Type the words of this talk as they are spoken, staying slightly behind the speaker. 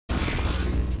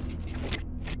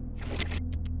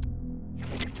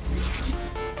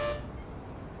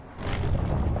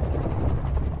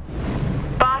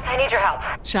need your help.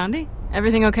 Shandi,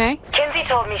 everything okay? Kinsey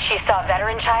told me she saw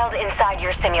Veteran Child inside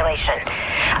your simulation.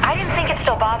 I didn't think it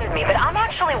still bothered me, but I'm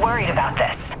actually worried about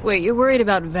this. Wait, you're worried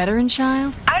about Veteran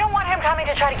Child? I don't want him coming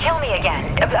to try to kill me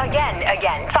again.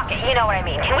 Again. Fuck it, you know what I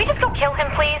mean. Can we just go kill him,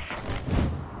 please?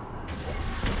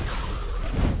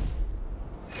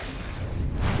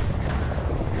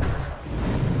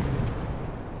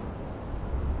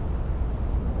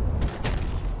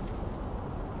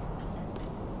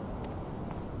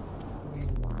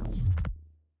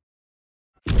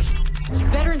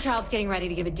 Veteran Child's getting ready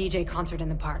to give a DJ concert in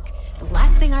the park. The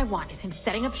last thing I want is him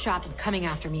setting up shop and coming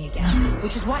after me again.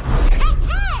 Which is why—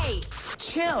 Hey!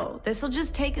 Chill. This'll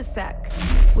just take a sec.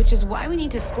 Which is why we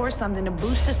need to score something to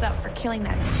boost us up for killing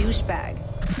that douchebag.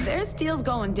 There's deals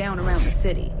going down around the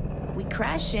city. We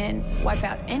crash in, wipe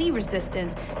out any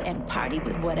resistance, and party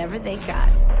with whatever they got.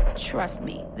 Trust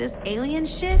me, this alien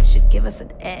shit should give us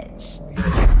an edge.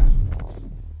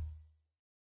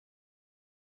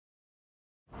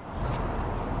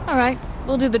 All right,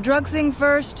 we'll do the drug thing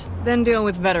first, then deal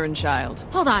with Veteran Child.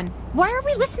 Hold on. Why are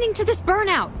we listening to this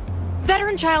burnout?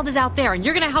 Veteran Child is out there, and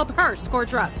you're gonna help her score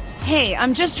drugs. Hey,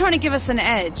 I'm just trying to give us an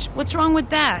edge. What's wrong with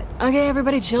that? Okay,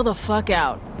 everybody chill the fuck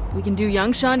out. We can do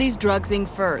young Shandi's drug thing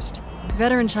first.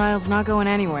 Veteran Child's not going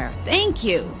anywhere. Thank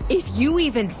you. If you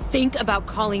even think about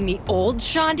calling me old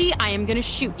Shandi, I am gonna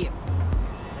shoot you.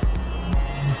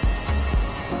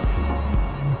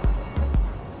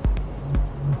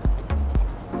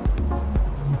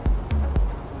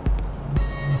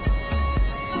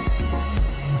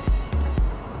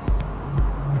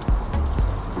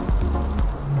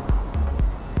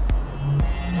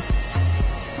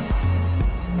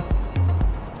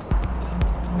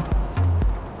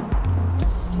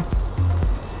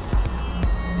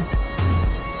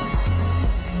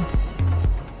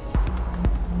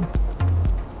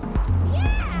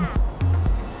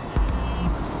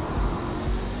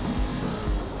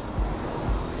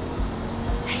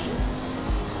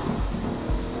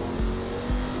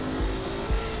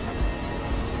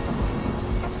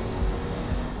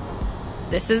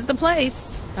 This is the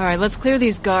place. All right, let's clear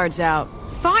these guards out.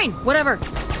 Fine, whatever.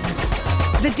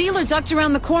 The dealer ducked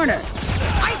around the corner.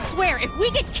 I swear, if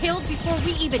we get killed before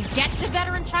we even get to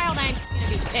Veteran Child, I'm gonna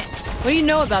be pissed. What do you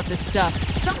know about this stuff?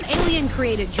 Some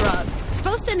alien-created drug.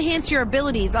 Supposed to enhance your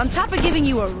abilities on top of giving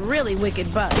you a really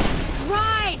wicked buzz.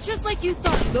 Right, just like you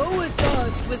thought Loa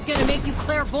Dust was gonna make you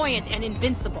clairvoyant and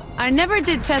invincible. I never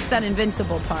did test that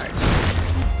invincible part.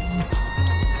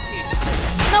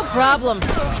 No problem.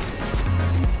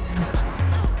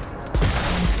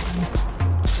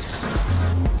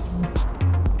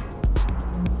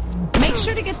 Make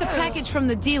sure to get the package from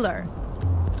the dealer.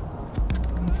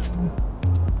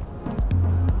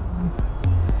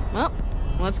 Well,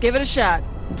 let's give it a shot.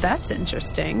 That's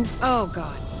interesting. Oh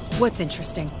god, what's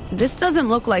interesting? This doesn't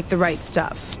look like the right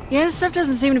stuff. Yeah, this stuff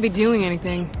doesn't seem to be doing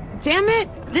anything. Damn it!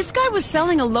 This guy was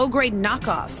selling a low-grade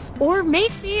knockoff. Or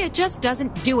maybe it just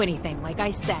doesn't do anything, like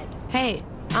I said. Hey,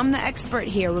 I'm the expert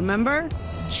here, remember?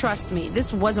 Trust me,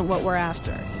 this wasn't what we're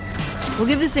after. We'll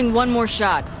give this thing one more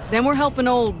shot. Then we're helping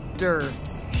older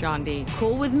Shandi.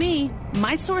 Cool with me.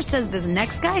 My source says this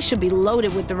next guy should be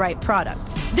loaded with the right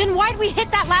product. Then why'd we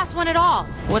hit that last one at all?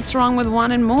 What's wrong with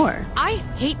wanting more? I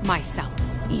hate myself.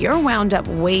 You're wound up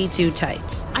way too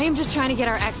tight. I am just trying to get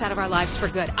our ex out of our lives for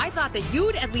good. I thought that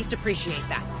you'd at least appreciate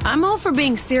that. I'm all for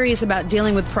being serious about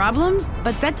dealing with problems,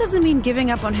 but that doesn't mean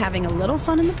giving up on having a little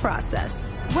fun in the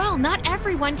process. Well, not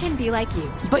everyone can be like you.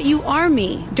 But you are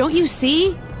me. Don't you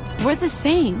see? We're the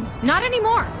same. Not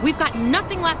anymore. We've got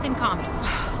nothing left in common.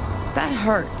 That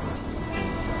hurts.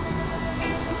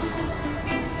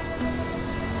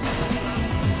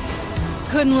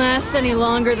 Couldn't last any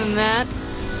longer than that.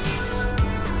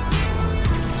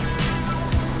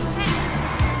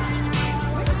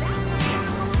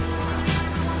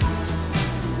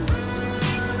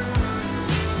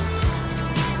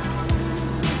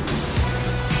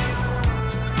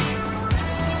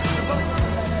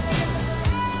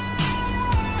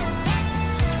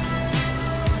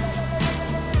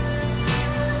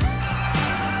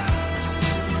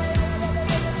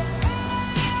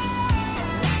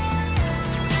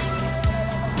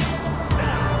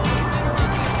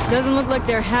 Doesn't look like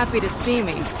they're happy to see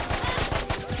me.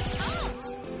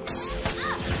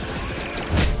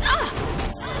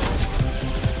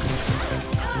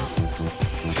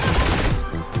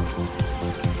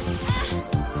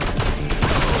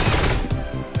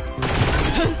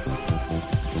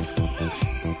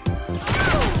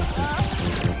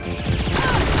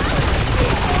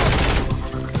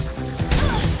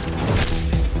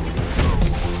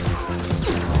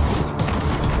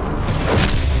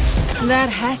 That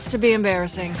has to be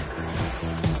embarrassing.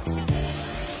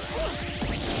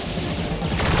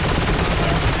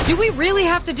 Do we really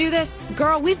have to do this?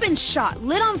 Girl, we've been shot,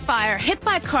 lit on fire, hit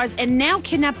by cars, and now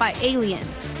kidnapped by aliens.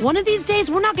 One of these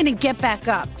days, we're not gonna get back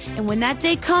up. And when that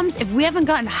day comes, if we haven't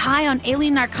gotten high on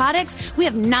alien narcotics, we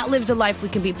have not lived a life we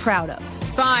can be proud of.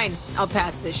 Fine, I'll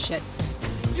pass this shit.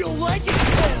 You'll like it,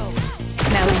 Phil.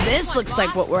 Now this looks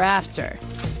like what we're after.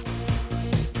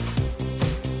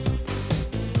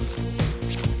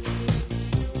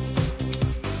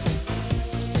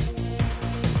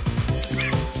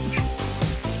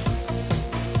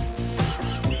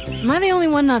 Am I the only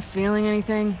one not feeling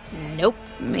anything? Nope.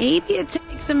 Maybe it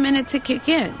takes a minute to kick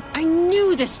in. I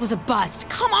knew this was a bust.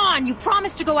 Come on, you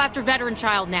promised to go after Veteran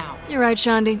Child now. You're right,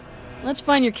 Shandi. Let's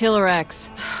find your Killer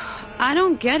X. I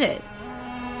don't get it.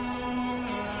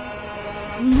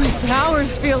 My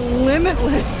powers feel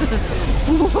limitless.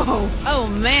 Whoa. Oh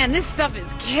man, this stuff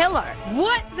is killer.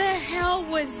 What the hell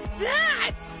was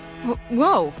that?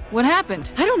 Whoa, what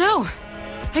happened? I don't know.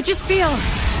 I just feel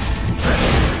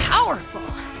powerful.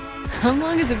 How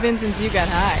long has it been since you got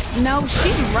high? No,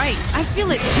 she's right. I feel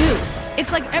it too.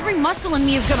 It's like every muscle in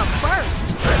me is gonna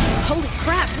burst. Holy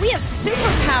crap, we have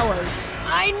superpowers.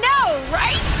 I know,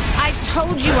 right? I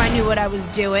told you I knew what I was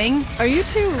doing. Are you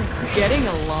two getting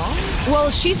along? Well,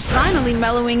 she's finally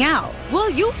mellowing out. Well,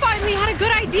 you finally had a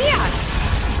good idea.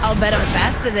 I'll bet I'm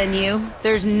faster than you.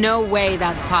 There's no way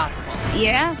that's possible.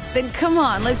 Yeah? Then come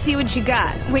on, let's see what you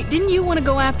got. Wait, didn't you want to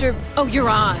go after... Oh, you're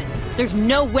on. There's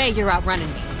no way you're outrunning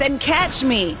me. Then catch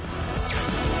me.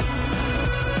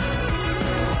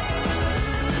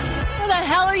 Where the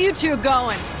hell are you two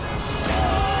going?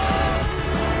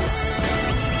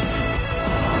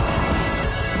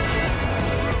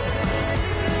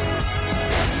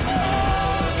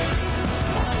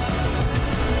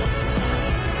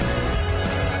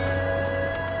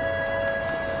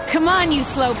 Come on, you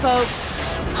slowpoke.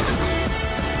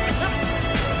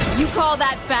 You call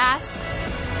that fast?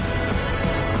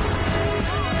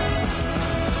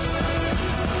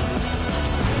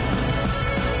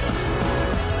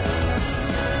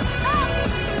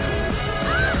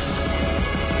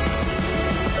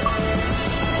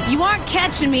 You aren't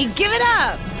catching me. Give it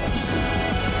up.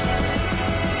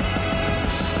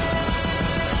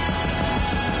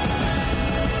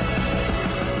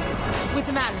 What's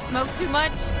the matter? Smoke too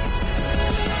much?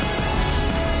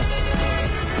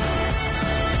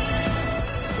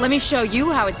 Let me show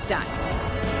you how it's done.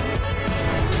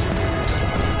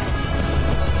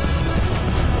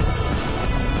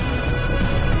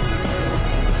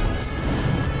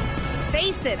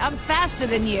 Face it, I'm faster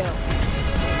than you.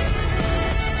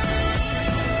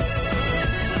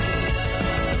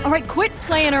 All right, quit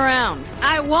playing around.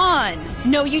 I won.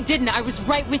 No, you didn't. I was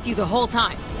right with you the whole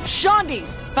time.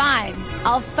 Shandi's! Fine,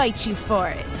 I'll fight you for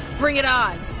it. Bring it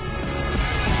on.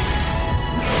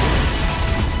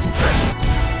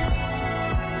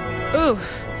 Ooh,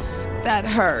 that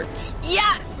hurt.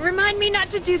 Yeah, remind me not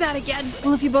to do that again.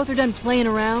 Well, if you both are done playing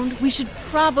around, we should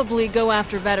probably go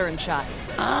after Veteran Child.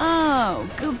 Oh,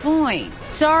 good point.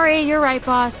 Sorry, you're right,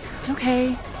 boss. It's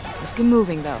okay. Let's get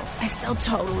moving, though. I still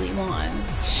totally won.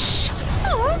 Shut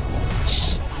up.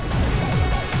 Shh.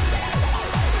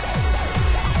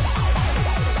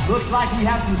 Looks like we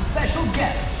have some special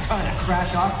guests trying to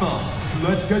crash our fun.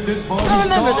 Let's get this party I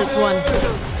remember started. this one.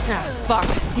 Ah, fuck.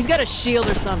 He's got a shield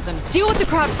or something. Deal with the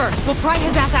crowd first. We'll pry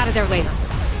his ass out of there later.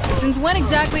 Since when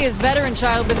exactly has Veteran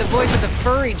Child been the voice of the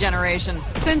furry generation?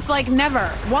 Since like never.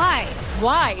 Why?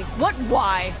 Why? What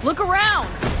why? Look around!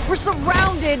 We're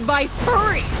surrounded by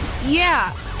furries!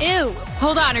 Yeah, ew.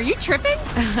 Hold on, are you tripping?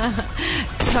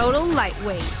 Total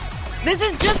lightweight. This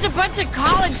is just a bunch of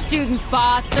college students,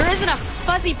 boss. There isn't a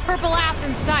fuzzy purple ass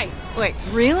in sight. Wait,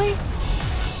 really?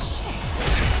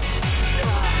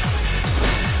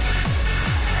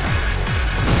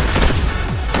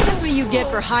 That's what you get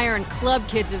for hiring club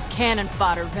kids as cannon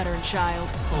fodder, Veteran Child.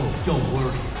 Oh, don't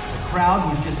worry. The crowd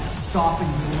was just to soften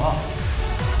you up.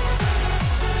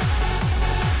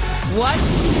 What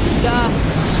the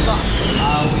fuck? I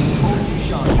always told you,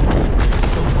 Sean, there's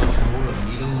so much more of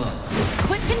me to love.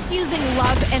 Quit confusing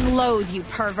love and loathe, you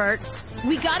pervert.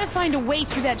 We gotta find a way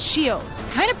through that shield.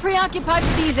 Kinda preoccupied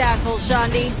with these assholes,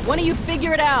 Shandi. Why don't you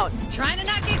figure it out? Trying to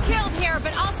not get killed here,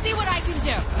 but I'll see what I can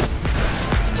do.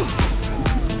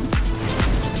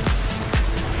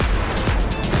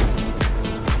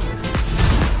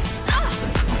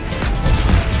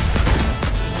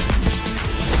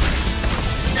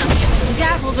 These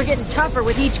assholes are getting tougher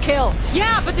with each kill.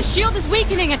 Yeah, but the shield is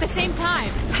weakening at the same time.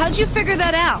 How'd you figure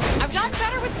that out? I've gotten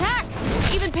better with tech.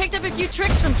 Even picked up a few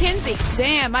tricks from Kinsey.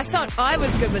 Damn, I thought I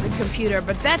was good with a computer,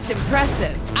 but that's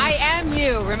impressive. I am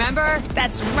you, remember?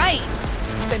 That's right.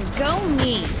 Then go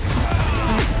me.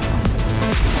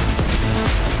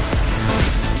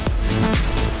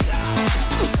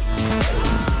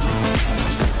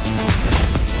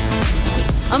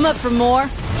 I'm up for more.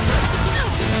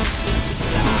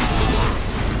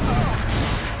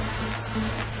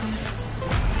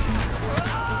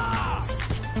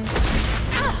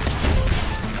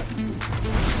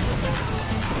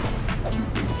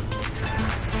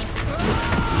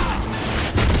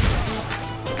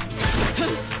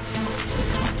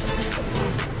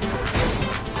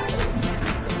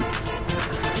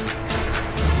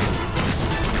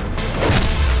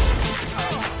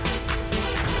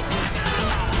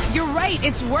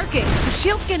 It's working. The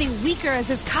shield's getting weaker as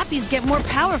his copies get more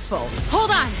powerful. Hold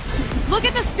on. Look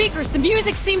at the speakers. The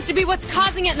music seems to be what's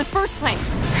causing it in the first place.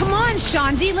 Come on,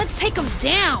 Shanzi, let's take him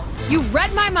down. You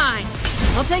read my mind.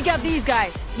 I'll take out these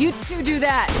guys. You two do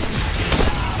that.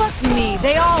 Fuck me.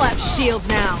 They all have shields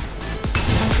now.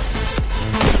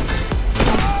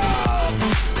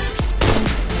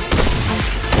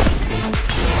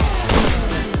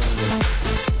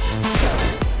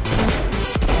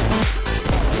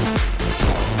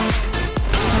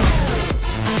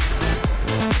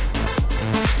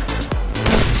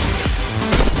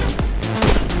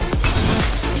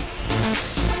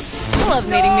 I love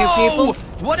meeting new people.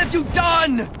 What have you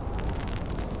done?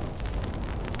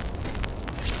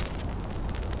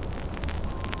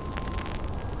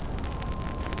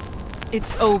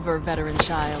 It's over, veteran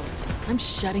child. I'm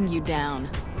shutting you down.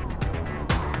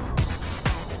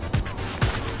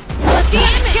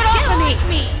 Damn it! Get off of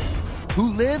me!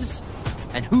 Who lives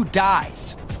and who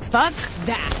dies? Fuck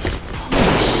that.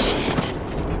 Holy shit.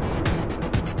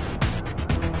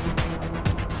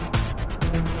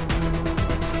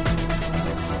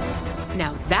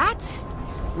 Now that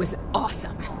was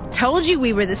awesome. Told you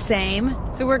we were the same.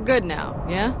 So we're good now,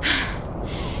 yeah?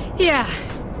 Yeah,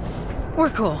 we're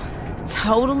cool.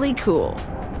 Totally cool.